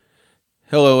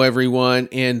Hello, everyone,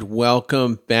 and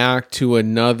welcome back to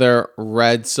another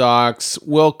Red Sox.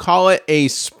 We'll call it a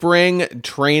spring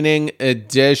training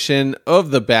edition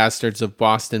of the Bastards of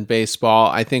Boston Baseball.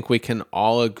 I think we can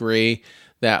all agree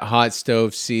that hot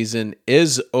stove season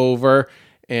is over,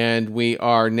 and we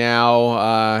are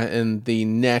now in the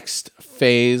next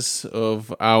phase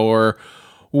of our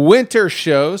winter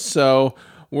show. So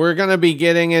we're going to be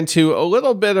getting into a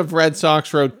little bit of Red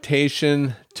Sox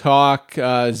rotation talk.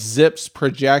 Zip's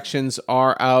projections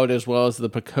are out, as well as the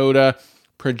PECOTA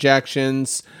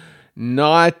projections.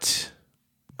 Not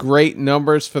great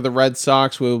numbers for the Red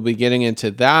Sox. We will be getting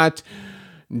into that.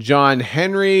 John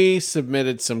Henry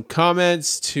submitted some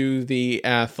comments to The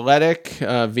Athletic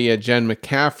via Jen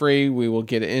McCaffrey. We will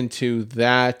get into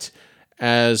that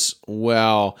as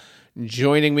well.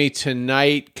 Joining me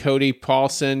tonight, Cody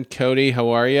Paulson. Cody, how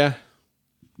are you?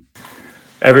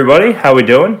 Everybody, how we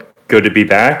doing? Good to be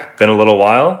back. Been a little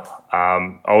while.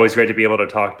 Always great to be able to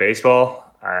talk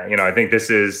baseball. I think this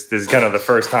is kind of the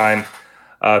first time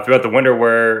throughout the winter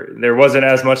where there wasn't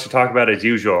as much to talk about as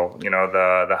usual.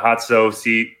 The hot stove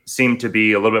seemed to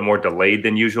be a little bit more delayed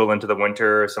than usual into the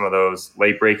winter. Some of those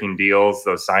late breaking deals,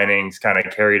 those signings, kind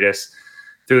of carried us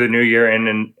through the new year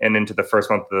and into the first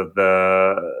month of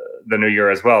the new year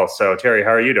as well. So, Terry, how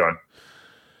are you doing?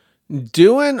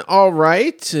 Doing all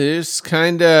right. Just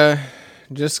kind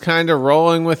of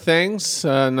rolling with things.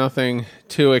 Nothing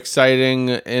too exciting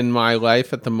in my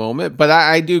life at the moment, but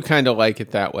I do kind of like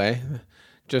it that way.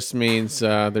 Just means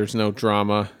there's no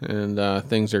drama and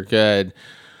things are good.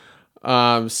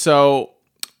 So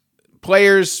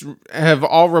players have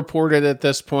all reported at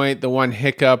this point. The one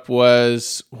hiccup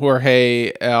was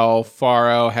Jorge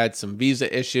Alfaro had some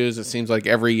visa issues. It seems like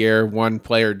every year one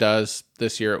player does.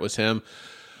 This year it was him.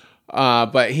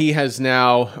 But he has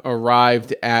now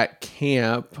arrived at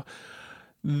camp.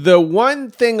 The one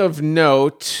thing of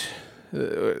note,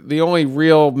 the only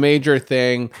real major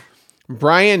thing,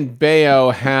 Brayan Bello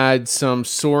had some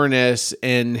soreness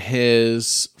in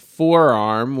his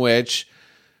forearm, which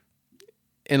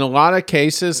in a lot of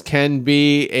cases can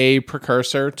be a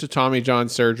precursor to Tommy John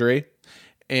surgery.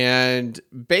 And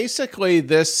basically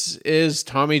this is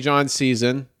Tommy John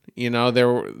season.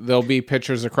 There'll be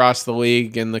pitchers across the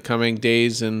league in the coming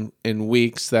days and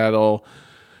weeks that'll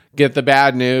get the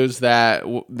bad news that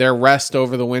their rest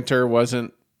over the winter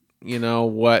wasn't,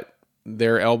 what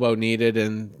their elbow needed,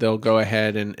 and they'll go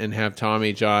ahead and have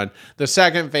Tommy John. The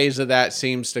second phase of that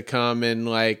seems to come in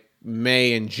like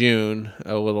May and June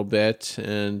a little bit.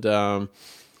 And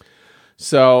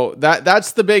so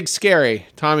that's the big scary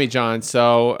Tommy John.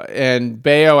 So, and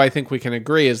Bello, I think we can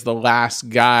agree, is the last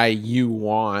guy you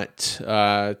want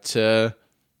to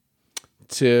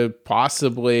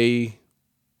possibly,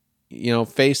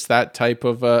 face that type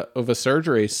of a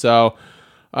surgery. So,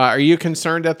 are you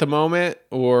concerned at the moment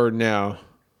or no?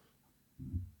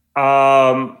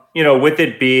 With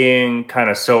it being kind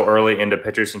of so early into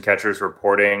pitchers and catchers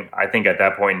reporting, I think at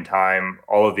that point in time,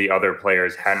 all of the other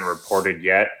players hadn't reported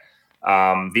yet.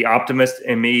 The optimist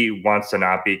in me wants to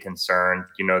not be concerned.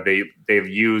 They've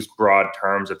used broad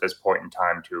terms at this point in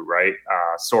time too, right?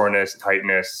 Soreness,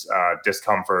 tightness,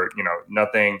 discomfort,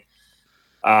 nothing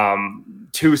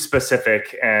too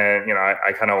specific. And,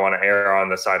 I kind of want to err on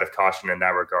the side of caution in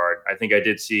that regard. I think I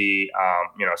did see,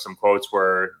 some quotes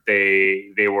where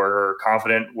they were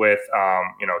confident with,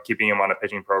 keeping him on a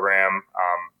pitching program.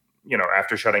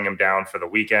 After shutting him down for the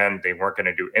weekend, they weren't going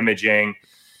to do imaging.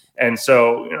 And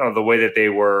so, the way that they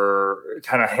were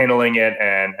kind of handling it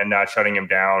and not shutting him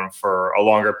down for a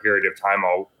longer period of time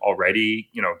already,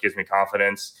 gives me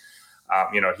confidence.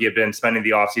 He had been spending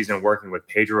the offseason working with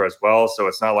Pedro as well. So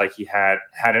it's not like he had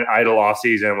an idle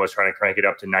offseason and was trying to crank it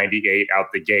up to 98 out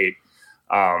the gate.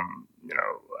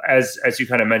 As you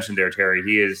kind of mentioned there, Terry,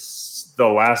 he is the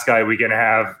last guy we can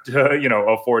have to,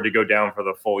 afford to go down for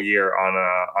the full year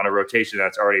on a rotation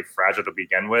that's already fragile to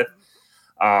begin with.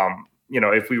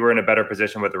 If we were in a better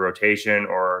position with the rotation,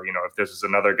 or, if this was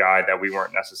another guy that we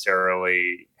weren't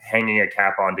necessarily hanging a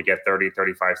cap on to get 30,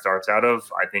 35 starts out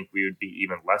of, I think we would be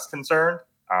even less concerned.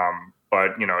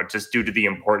 But just due to the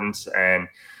importance and,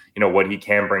 what he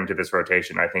can bring to this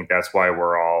rotation, I think that's why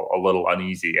we're all a little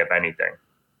uneasy, if anything.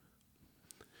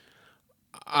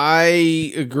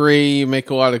 I agree. You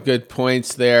make a lot of good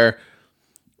points there.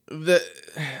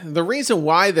 The reason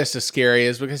why this is scary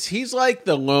is because he's like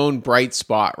the lone bright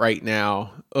spot right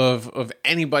now of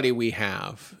anybody we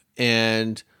have.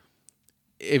 And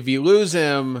if you lose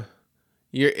him,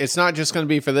 it's not just going to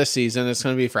be for this season. It's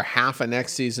going to be for half of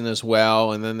next season as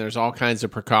well. And then there's all kinds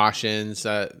of precautions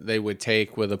that they would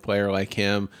take with a player like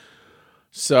him.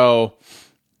 So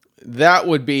that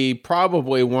would be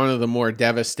probably one of the more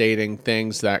devastating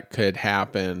things that could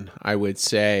happen, I would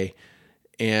say.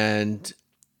 And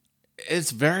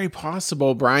it's very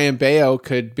possible Brayan Bello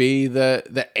could be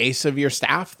the ace of your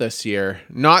staff this year.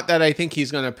 Not that I think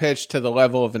he's going to pitch to the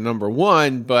level of a number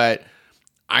one, but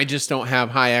I just don't have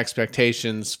high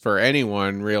expectations for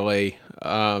anyone, really.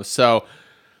 So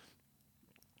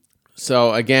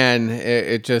again,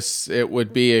 it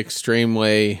would be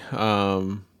extremely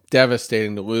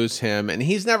devastating to lose him, and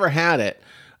he's never had it.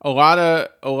 A lot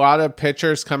of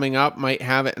pitchers coming up might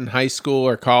have it in high school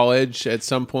or college at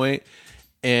some point,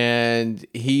 and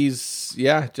he's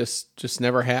just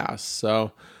never has.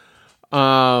 So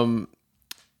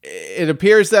it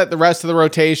appears that the rest of the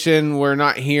rotation, we're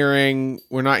not hearing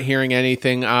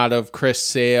anything out of Chris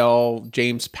Sale,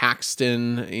 James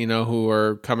Paxton, who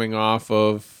are coming off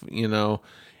of,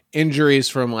 injuries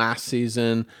from last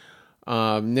season.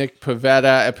 Nick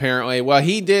Pivetta, apparently, well,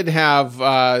 he did have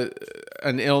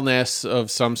an illness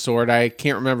of some sort. I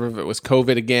can't remember if it was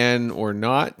COVID again or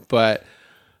not, but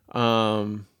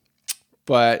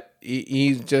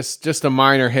he's just a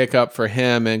minor hiccup for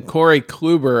him. And Corey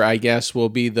Kluber, I guess, will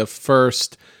be the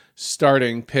first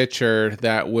starting pitcher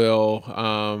that will,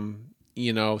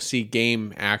 see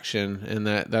game action, and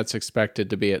that's expected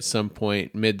to be at some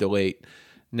point mid to late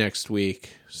next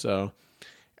week. So,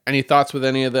 any thoughts with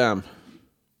any of them?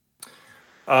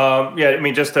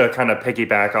 Just to kind of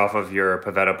piggyback off of your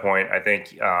Pivetta point, I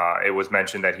think it was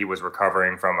mentioned that he was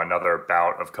recovering from another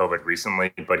bout of COVID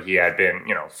recently, but he had been,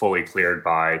 fully cleared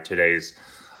by today's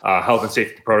health and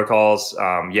safety protocols.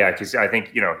 Because I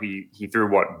think, he threw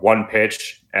one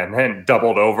pitch and then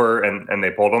doubled over and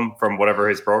they pulled him from whatever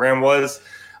his program was,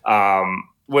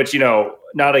 which,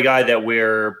 not a guy that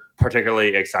we're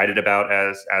particularly excited about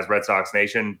as Red Sox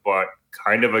Nation, but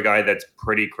kind of a guy that's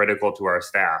pretty critical to our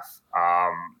staff.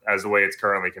 As the way it's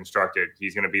currently constructed,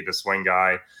 he's going to be the swing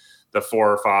guy, the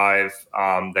 4 or 5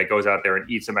 that goes out there and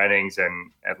eats some innings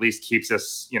and at least keeps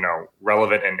us,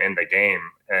 relevant and in the game.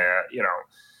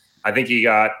 I think he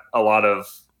got a lot of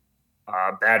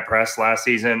bad press last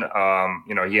season.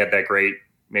 He had that great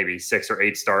maybe 6 or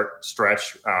 8 start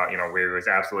stretch, where he was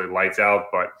absolutely lights out,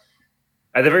 but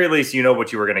at the very least,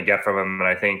 what you were going to get from him. And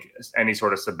I think any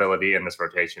sort of stability in this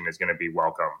rotation is going to be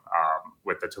welcome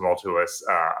with the tumultuous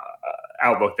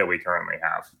outlook that we currently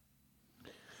have.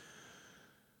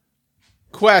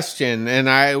 Question,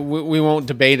 and we won't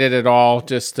debate it at all.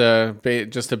 Just a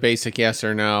basic yes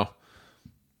or no.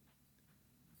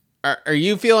 Are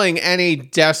you feeling any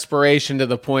desperation to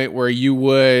the point where you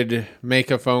would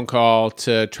make a phone call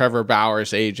to Trevor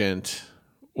Bauer's agent,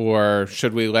 or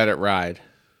should we let it ride?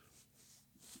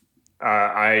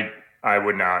 I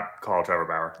would not call Trevor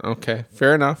Bauer. Okay,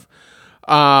 fair enough.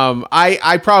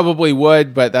 I probably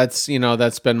would, but that's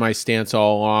been my stance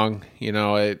all along.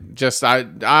 It just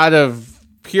out of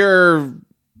pure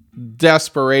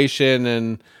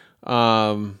desperation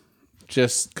and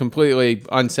just completely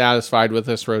unsatisfied with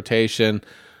this rotation.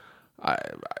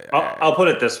 I'll put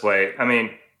it this way. I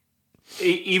mean,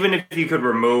 even if you could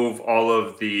remove all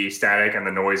of the static and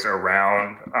the noise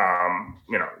around,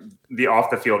 the off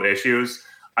the field issues,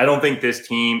 I don't think this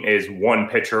team is one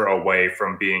pitcher away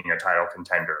from being a title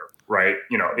contender, right?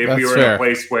 If That's we were fair. in a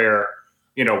place where,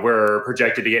 we're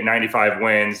projected to get 95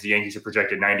 wins, the Yankees are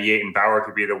projected 98, and Bauer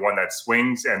could be the one that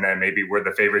swings, and then maybe we're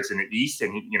the favorites in the East,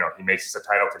 and he makes us a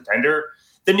title contender,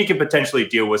 then you can potentially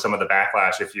deal with some of the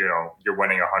backlash if you're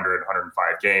winning 100,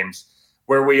 105 games.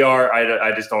 Where we are,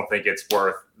 I just don't think it's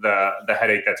worth the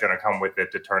headache that's going to come with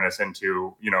it to turn us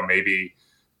into, maybe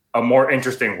a more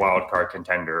interesting wild card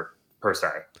contender per se.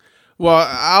 Well,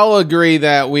 I'll agree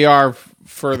that we are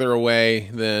further away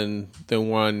than the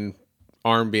one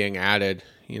arm being added.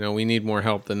 We need more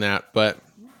help than that, but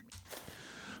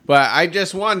I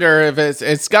just wonder if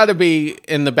it's got to be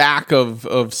in the back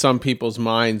of some people's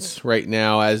minds right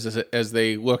now as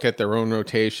they look at their own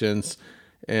rotations.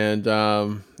 And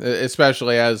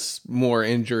especially as more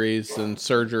injuries and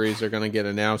surgeries are going to get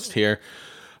announced here.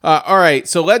 All right,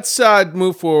 so let's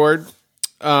move forward.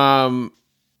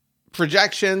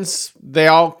 Projections, they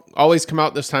always come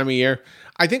out this time of year.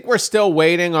 I think we're still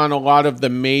waiting on a lot of the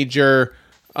major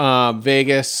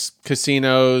Vegas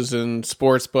casinos and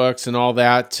sports books and all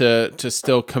that to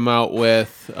still come out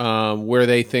with where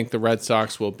they think the Red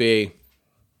Sox will be.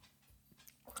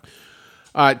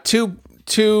 Two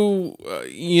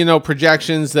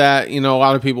projections that a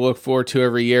lot of people look forward to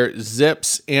every year: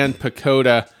 Zips and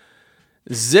PECOTA.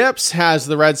 Zips has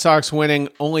the Red Sox winning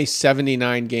only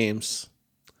 79 games.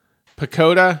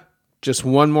 PECOTA, just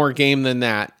one more game than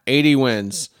that, 80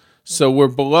 wins. So we're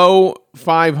below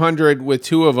 500 with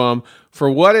 2 of them. For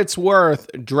what it's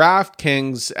worth,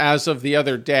 DraftKings, as of the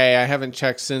other day, I haven't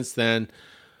checked since then,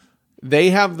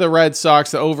 they have the Red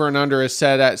Sox, the over and under is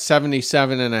set at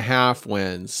 77.5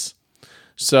 wins.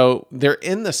 So they're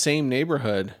in the same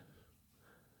neighborhood.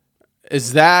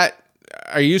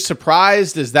 Are you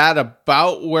surprised? Is that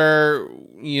about where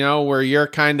you're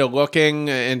kind of looking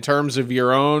in terms of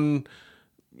your own,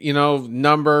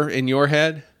 number in your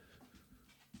head?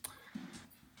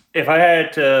 If I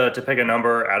had to pick a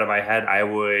number out of my head, I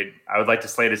would like to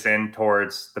slate us in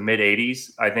towards the mid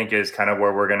 80s. I think is kind of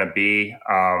where we're going to be.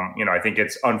 I think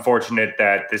it's unfortunate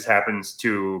that this happens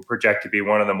to project to be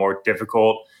one of the more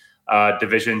difficult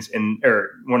divisions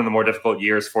or one of the more difficult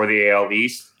years for the AL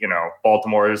East.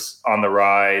 Baltimore's on the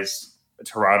rise,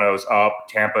 Toronto's up,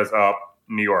 Tampa's up,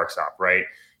 New York's up. Right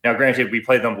now, granted, we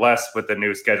play them less with the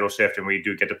new schedule shift, and we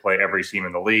do get to play every team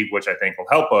in the league, which I think will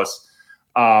help us.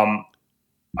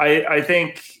 I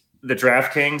think the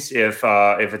DraftKings, if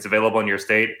it's available in your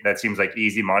state, that seems like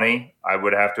easy money. I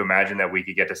would have to imagine that we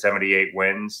could get to 78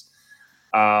 wins.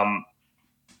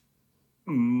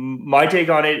 My take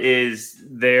on it is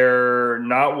they're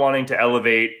not wanting to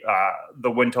elevate the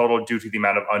win total due to the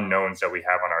amount of unknowns that we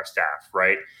have on our staff,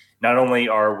 right? Not only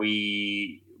are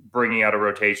we bringing out a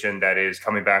rotation that is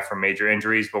coming back from major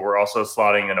injuries, but we're also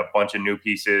slotting in a bunch of new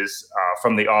pieces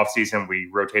from the offseason. We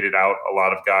rotated out a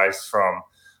lot of guys from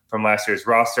last year's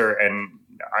roster, and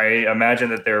I imagine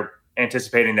that they're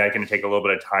anticipating that going to take a little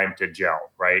bit of time to gel,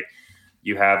 right?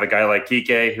 You have a guy like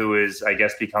Kike, who is, I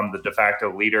guess, become the de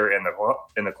facto leader in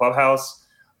the clubhouse,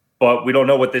 but we don't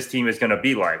know what this team is going to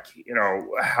be like.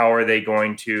 How are they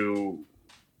going to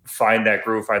find that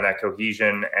groove, find that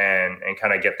cohesion, and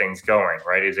kind of get things going,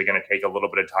 right? Is it going to take a little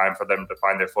bit of time for them to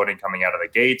find their footing coming out of the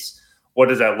gates? What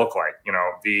does that look like?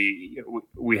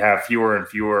 We have fewer and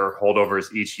fewer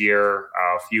holdovers each year,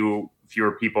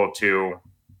 fewer people to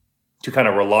kind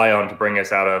of rely on to bring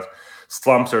us out of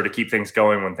slumps or to keep things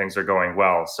going when things are going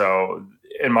well. So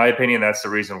in my opinion, that's the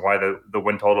reason why the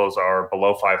win totals are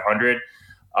below 500.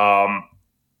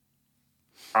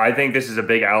 I think this is a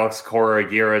big Alex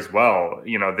Cora year as well.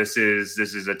 This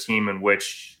is a team in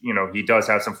which, he does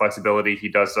have some flexibility. He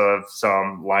does have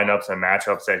some lineups and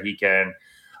matchups that he can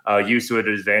use to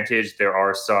his advantage. There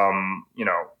are some,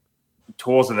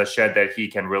 tools in the shed that he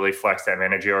can really flex that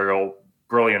managerial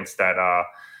brilliance that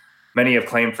many have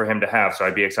claimed for him to have. So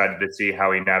I'd be excited to see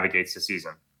how he navigates the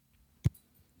season.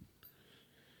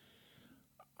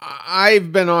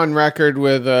 I've been on record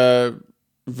with a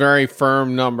very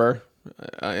firm number,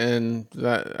 and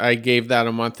that I gave that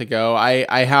a month ago.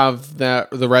 I have the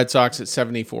Red Sox at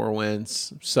 74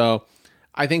 wins. So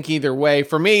I think either way,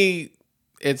 for me,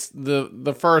 it's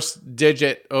the first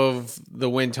digit of the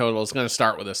win total is going to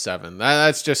start with a 7.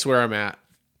 That's just where I'm at.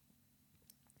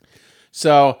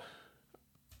 So,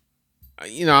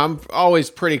 I'm always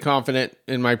pretty confident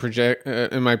in my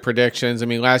predictions. I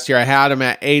mean, last year I had them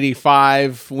at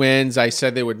 85 wins. I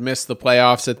said they would miss the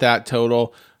playoffs at that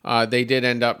total. They did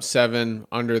end up 7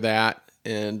 under that.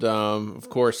 And, of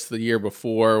course, the year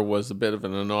before was a bit of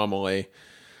an anomaly.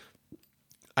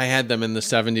 I had them in the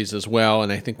 70s as well,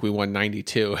 and I think we won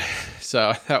 92.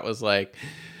 So that was like,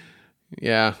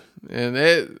 yeah. And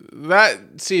that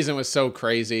season was so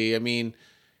crazy. I mean,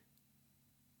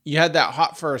 you had that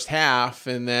hot first half,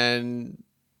 and then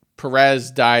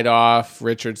Perez died off,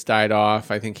 Richards died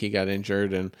off. I think he got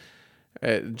injured, and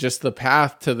just the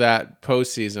path to that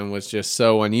postseason was just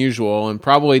so unusual, and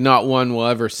probably not one we'll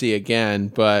ever see again.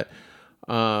 But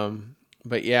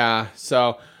yeah.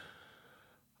 So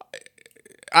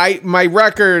my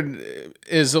record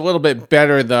is a little bit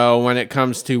better though when it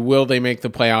comes to will they make the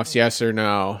playoffs, yes or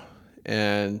no,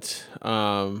 and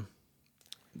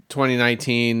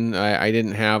 2019, I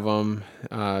didn't have them.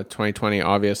 2020,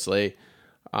 obviously.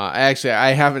 Actually,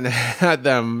 I haven't had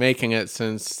them making it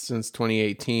since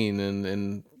 2018,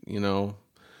 and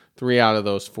 3 out of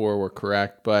those 4 were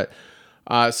correct. But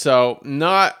so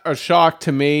not a shock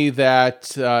to me that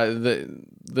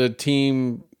the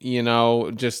team,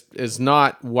 just is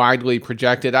not widely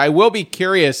projected. I will be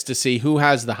curious to see who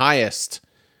has the highest,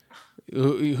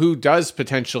 who does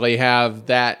potentially have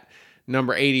that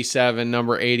number 87,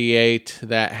 number 88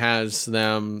 that has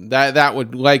them. That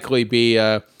would likely be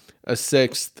a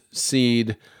 6th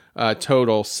seed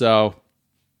total. So,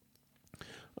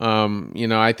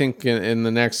 I think in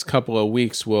the next couple of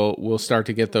weeks we'll start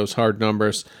to get those hard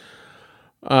numbers.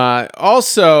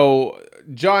 Also,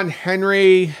 John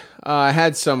Henry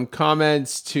had some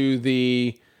comments to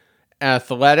the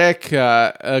Athletic.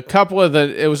 A couple of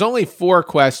it was only 4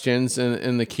 questions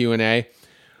in the Q&A.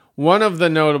 One of the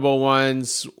notable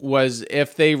ones was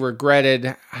if they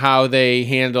regretted how they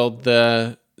handled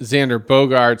the Xander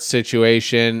Bogaerts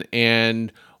situation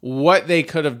and what they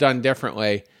could have done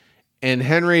differently. And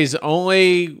Henry's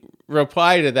only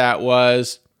reply to that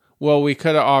was, well, we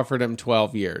could have offered him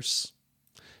 12 years.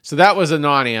 So that was a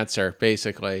non-answer,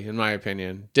 basically, in my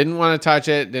opinion. Didn't want to touch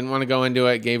it, didn't want to go into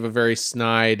it, gave a very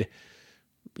snide,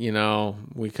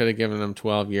 we could have given him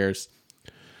 12 years.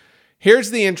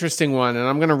 Here's the interesting one, and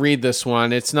I'm going to read this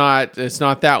one. It's not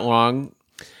that long.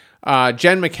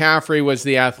 Jen McCaffrey was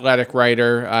the athletic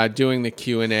writer doing the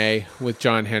Q&A with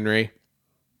John Henry.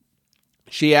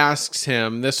 She asks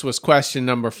him, this was question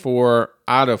number 4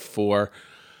 out of 4,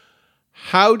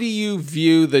 how do you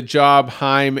view the job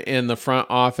Heim and the front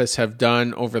office have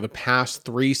done over the past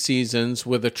 3 seasons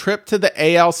with a trip to the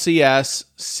ALCS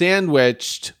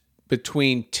sandwiched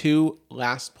between 2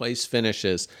 last place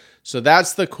finishes? So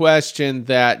that's the question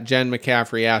that Jen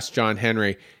McCaffrey asked John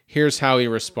Henry. Here's how he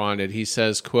responded. He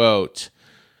says, quote,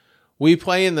 we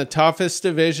play in the toughest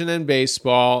division in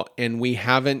baseball, and we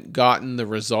haven't gotten the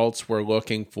results we're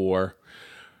looking for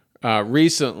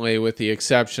recently, with the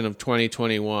exception of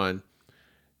 2021.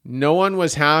 No one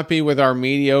was happy with our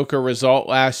mediocre result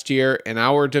last year. In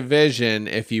our division,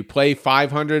 if you play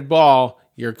 500 ball,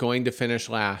 you're going to finish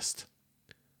last.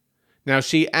 Now,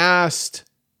 she asked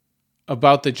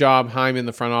about the job Heim and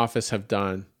the front office have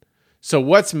done. So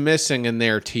what's missing in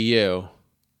there to you,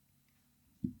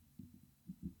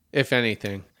 if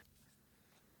anything?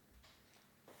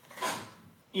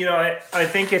 I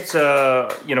think it's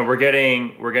we're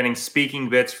getting speaking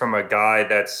bits from a guy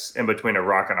that's in between a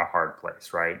rock and a hard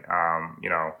place, right?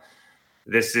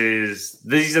 These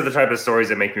are the type of stories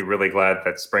that make me really glad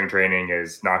that spring training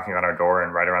is knocking on our door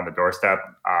and right around the doorstep.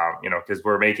 Because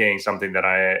we're making something that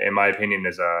in my opinion,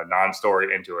 is a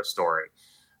non-story into a story.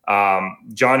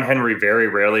 John Henry very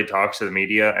rarely talks to the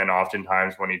media, and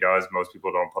oftentimes when he does, most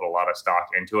people don't put a lot of stock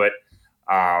into it.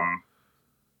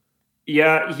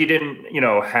 He didn't,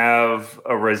 have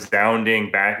a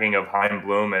resounding backing of Chaim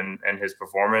Bloom and his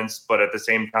performance, but at the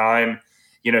same time,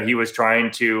 he was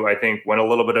trying to, I think, win a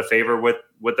little bit of favor with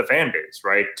the fan base,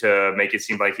 right? To make it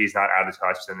seem like he's not out of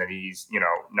touch and that he's,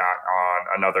 not on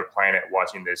another planet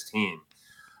watching this team.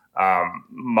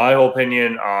 My whole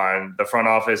opinion on the front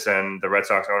office and the Red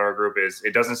Sox owner group is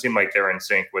it doesn't seem like they're in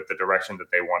sync with the direction that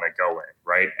they want to go in,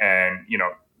 right? And,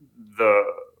 the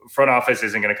front office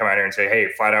isn't going to come out here and say, hey,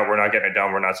 flat out, we're not getting it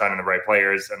done. We're not signing the right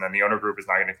players. And then the owner group is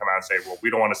not going to come out and say, well, we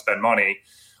don't want to spend money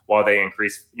while they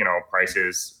increase,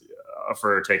 prices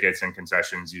for tickets and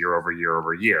concessions year over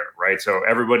year, right? So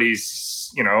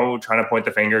everybody's, trying to point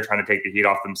the finger, trying to take the heat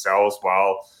off themselves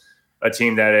while a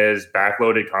team that is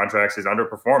backloaded contracts is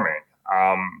underperforming.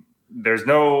 I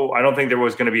don't think there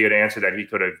was going to be an answer that he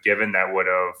could have given that would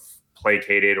have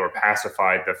placated or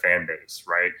pacified the fan base,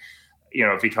 right?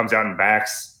 If he comes out and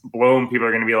backs Bloom, people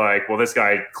are going to be like, well, this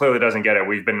guy clearly doesn't get it.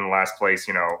 We've been in last place,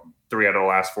 3 out of the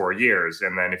last 4 years.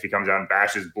 And then if he comes out and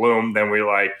bashes Bloom, then we're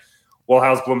like, well,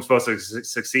 how's Bloom supposed to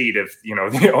succeed if,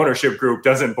 the ownership group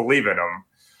doesn't believe in him?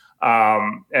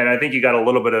 And I think you got a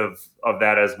little bit of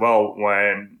that as well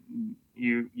when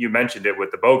you mentioned it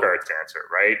with the Bogaerts answer,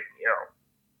 right?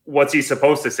 What's he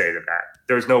supposed to say to that?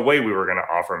 There's no way we were going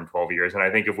to offer him 12 years. And I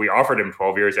think if we offered him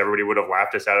 12 years, everybody would have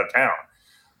laughed us out of town.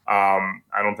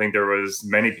 I don't think there was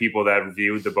many people that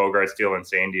viewed the Bogaerts deal in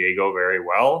San Diego very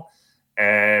well.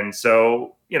 And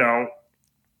so,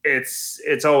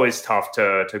 it's always tough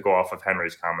to go off of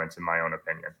Henry's comments, in my own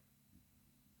opinion.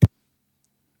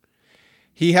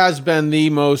 He has been the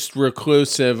most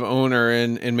reclusive owner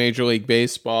in Major League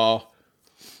Baseball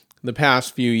the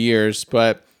past few years.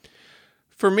 But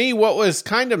for me, what was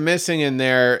kind of missing in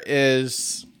there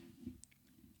is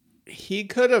he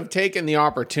could have taken the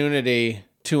opportunity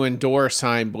to endorse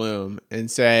Chaim Bloom and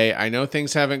say, I know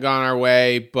things haven't gone our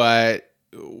way, but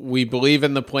we believe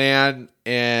in the plan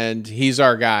and he's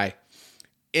our guy.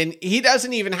 And he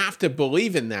doesn't even have to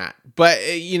believe in that. But,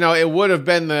 it would have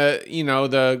been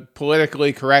the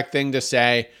politically correct thing to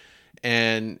say.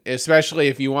 And especially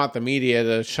if you want the media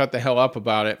to shut the hell up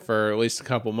about it for at least a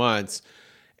couple months.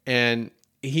 And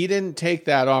he didn't take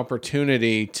that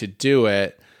opportunity to do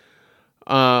it.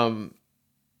 Sam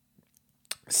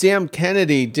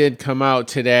Kennedy did come out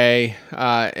today,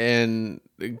 and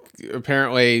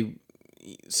apparently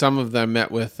some of them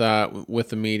met with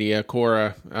the media.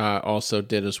 Cora also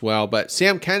did as well. But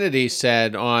Sam Kennedy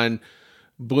said on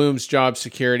Bloom's job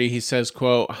security, he says,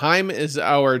 quote, Chaim is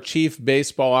our chief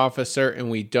baseball officer, and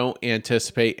we don't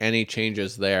anticipate any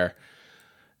changes there.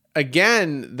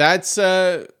 Again, that's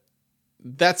a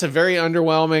very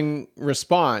underwhelming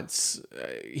response.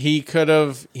 He could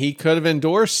have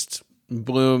endorsed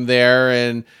Bloom there,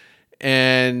 and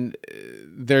And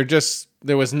there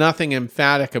was nothing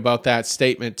emphatic about that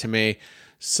statement to me.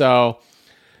 So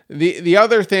the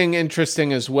other thing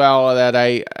interesting as well that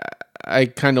I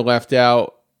kind of left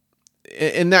out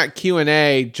in that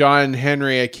Q&A, John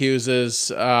Henry accuses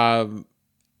there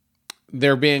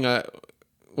being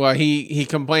he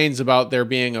complains about there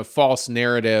being a false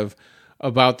narrative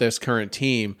about this current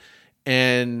team.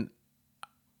 And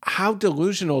how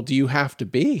delusional do you have to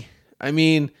be? I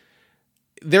mean,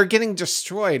 they're getting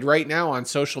destroyed right now on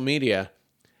social media.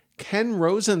 Ken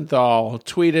Rosenthal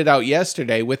tweeted out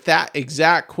yesterday with that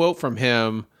exact quote from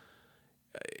him,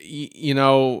 in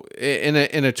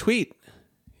a tweet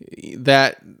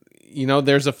that,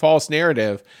 there's a false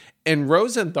narrative. And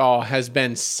Rosenthal has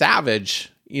been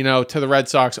savage, to the Red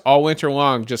Sox all winter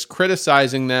long, just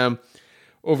criticizing them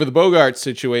over the Bogart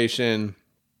situation.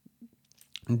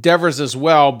 Devers as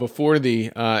well before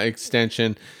the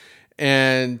extension.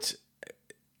 And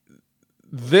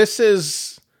this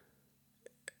is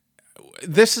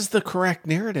the correct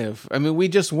narrative. I mean, we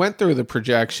just went through the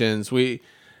projections.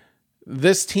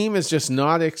 This team is just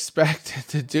not expected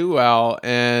to do well.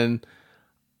 And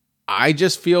I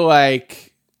just feel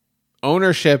like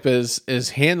ownership is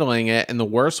handling it in the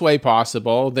worst way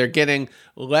possible. They're getting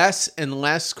less and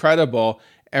less credible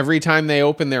every time they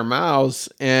open their mouths.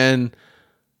 And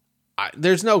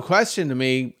there's no question to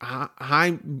me,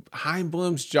 Chaim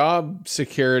Bloom's job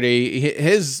security,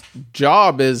 his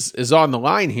job is on the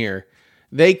line here.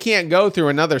 They can't go through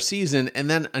another season and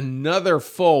then another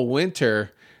full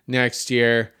winter next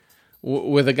year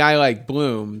with a guy like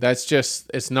Bloom. That's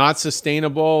just, it's not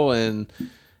sustainable, and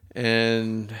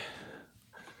it's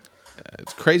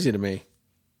crazy to me.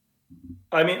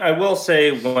 I mean, I will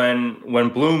say when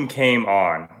Bloom came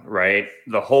on, right,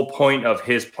 the whole point of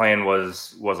his plan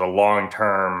was a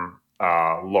long-term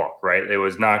look, right? It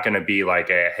was not going to be like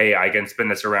hey, I can spin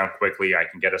this around quickly. I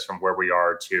can get us from where we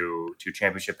are to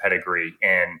championship pedigree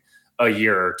in a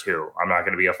year or two. I'm not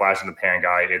going to be a flash in the pan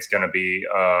guy. It's going to be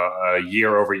a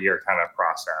year-over-year kind of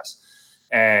process.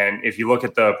 And if you look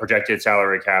at the projected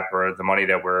salary cap or the money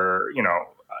that we're,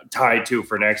 tied to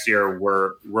for next year,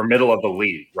 we're middle of the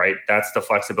league, right? That's the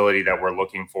flexibility that we're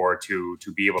looking for to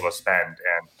be able to spend.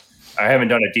 And I haven't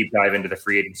done a deep dive into the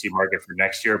free agency market for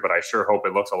next year, but I sure hope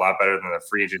it looks a lot better than the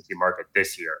free agency market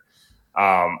this year.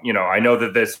 I know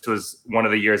that this was one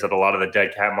of the years that a lot of the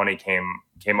dead cap money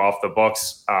came off the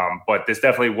books, but this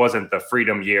definitely wasn't the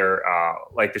freedom year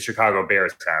like the Chicago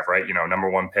Bears have, right? Number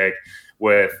one pick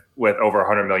with over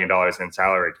 $100 million in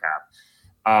salary cap.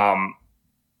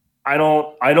 I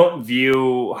don't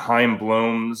view Chaim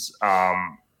Bloom's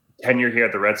tenure here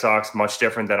at the Red Sox much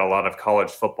different than a lot of college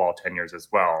football tenures as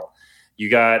well. You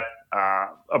got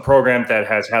a program that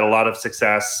has had a lot of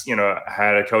success.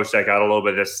 Had a coach that got a little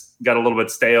bit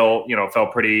stale.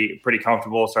 Felt pretty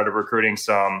comfortable. Started recruiting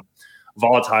some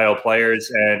volatile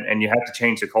players, and you have to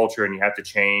change the culture, and you have to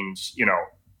change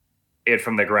it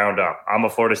from the ground up. I'm a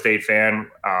Florida State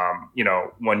fan.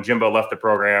 When Jimbo left the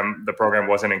program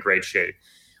wasn't in great shape.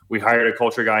 We hired a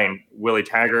culture guy in Willie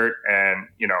Taggart, and,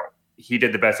 he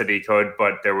did the best that he could,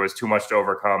 but there was too much to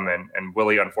overcome. And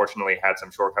Willie, unfortunately, had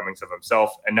some shortcomings of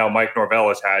himself. And now Mike Norvell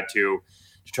has had to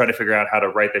try to figure out how to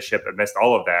right the ship amidst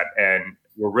all of that. And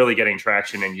we're really getting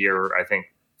traction in year, I think,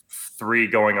 3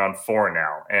 going on 4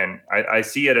 now. And I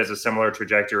see it as a similar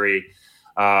trajectory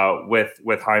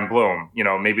with Chaim Bloom.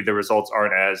 Maybe the results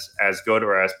aren't as good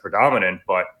or as predominant,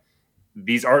 but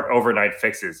these aren't overnight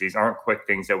fixes. These aren't quick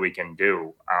things that we can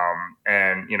do.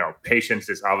 And patience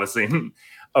is obviously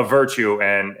a virtue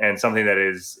and something that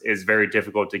is very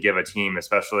difficult to give a team,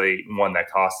 especially one that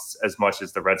costs as much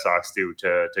as the Red Sox do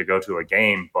to go to a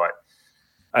game. But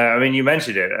you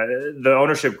mentioned it. The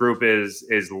ownership group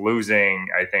is losing,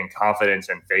 I think, confidence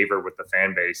and favor with the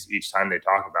fan base each time they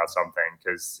talk about something,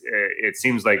 because it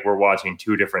seems like we're watching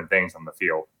 2 different things on the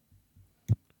field.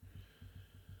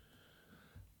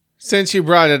 Since you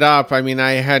brought it up, I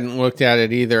hadn't looked at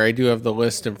it either. I do have the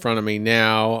list in front of me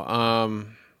now.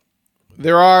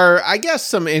 There are, I guess,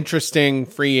 some interesting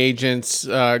free agents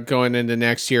going into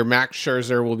next year. Max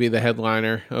Scherzer will be the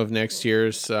headliner of next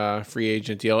year's free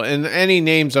agent deal. And any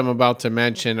names I'm about to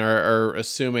mention are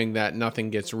assuming that nothing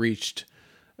gets reached,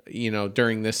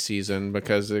 during this season,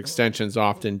 because the extensions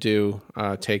often do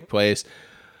take place.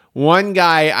 One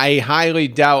guy I highly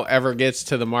doubt ever gets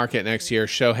to the market next year,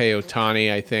 Shohei Ohtani.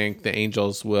 I think the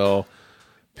Angels will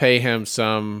pay him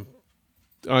some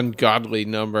ungodly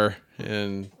number,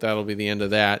 and that'll be the end of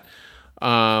that.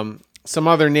 Some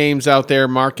other names out there: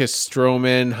 Marcus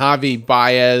Stroman, Javi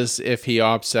Baez if he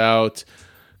opts out.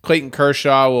 Clayton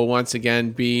Kershaw will once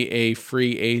again be a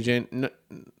free agent.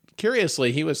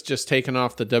 curiously, he was just taken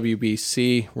off the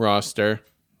WBC roster.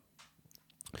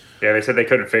 Yeah, they said they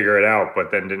couldn't figure it out,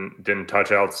 but then didn't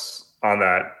touch else on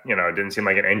that. It didn't seem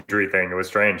like an injury thing. It was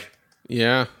strange.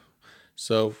 Yeah,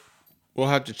 so we'll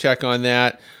have to check on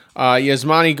that.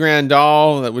 Yasmani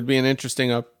Grandal, that would be an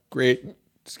interesting upgrade.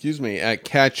 At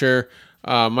catcher.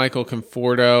 Michael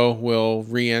Conforto will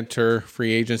re-enter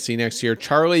free agency next year.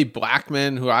 Charlie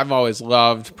Blackmon, who I've always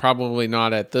loved, probably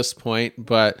not at this point,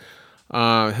 but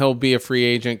he'll be a free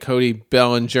agent. Cody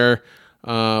Bellinger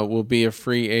will be a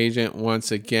free agent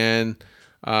once again.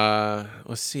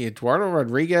 Let's see, Eduardo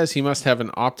Rodriguez, he must have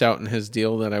an opt-out in his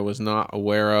deal that I was not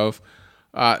aware of.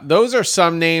 Those are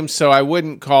some names, so I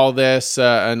wouldn't call this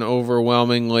an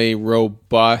overwhelmingly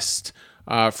robust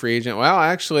free agent. Well,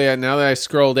 actually, now that I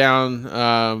scroll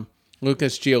down,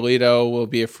 Lucas Giolito will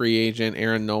be a free agent,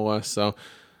 Aaron Nola. So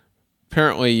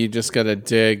apparently you just got to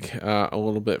dig a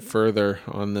little bit further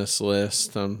on this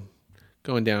list. I'm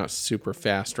going down super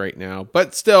fast right now.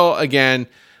 But still, again,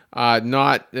 it's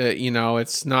not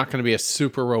going to be a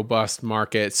super robust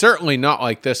market. Certainly not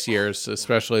like this year's,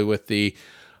 especially with the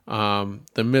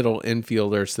middle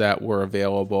infielders that were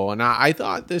available. And I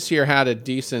thought this year had a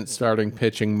decent starting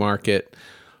pitching market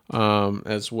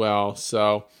as well.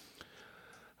 So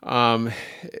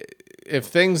if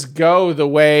things go the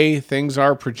way things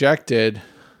are projected,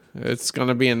 it's going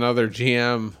to be another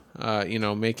GM,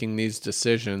 making these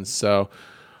decisions. So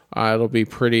it'll be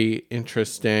pretty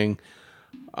interesting.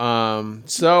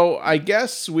 So I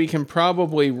guess we can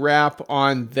probably wrap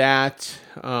on that.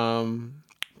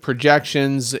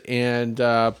 Projections and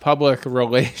public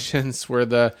relations were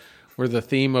the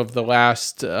theme of the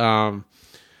last 24,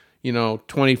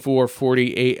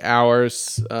 48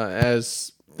 hours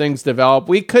as things develop.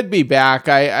 We could be back.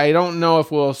 I don't know if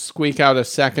we'll squeak out a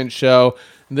second show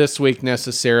this week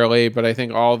necessarily, but I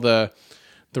think all the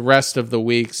rest of the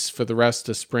weeks for the rest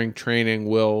of spring training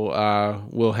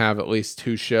will have at least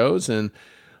 2 shows. And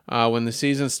when the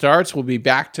season starts, we'll be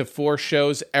back to 4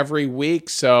 shows every week.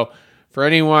 So for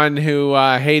anyone who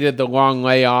hated the long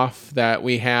layoff that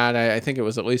we had, I think it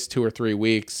was at least 2 or 3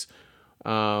 weeks,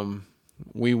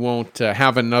 we won't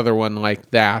have another one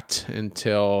like that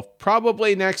until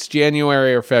probably next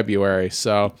January or February.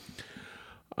 So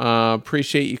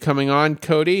appreciate you coming on,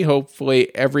 Cody.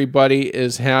 Hopefully everybody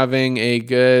is having a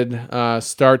good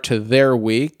start to their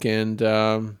week,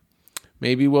 and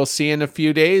maybe we'll see you in a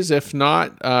few days. If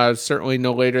not, certainly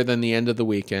no later than the end of the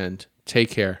weekend.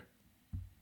 Take care.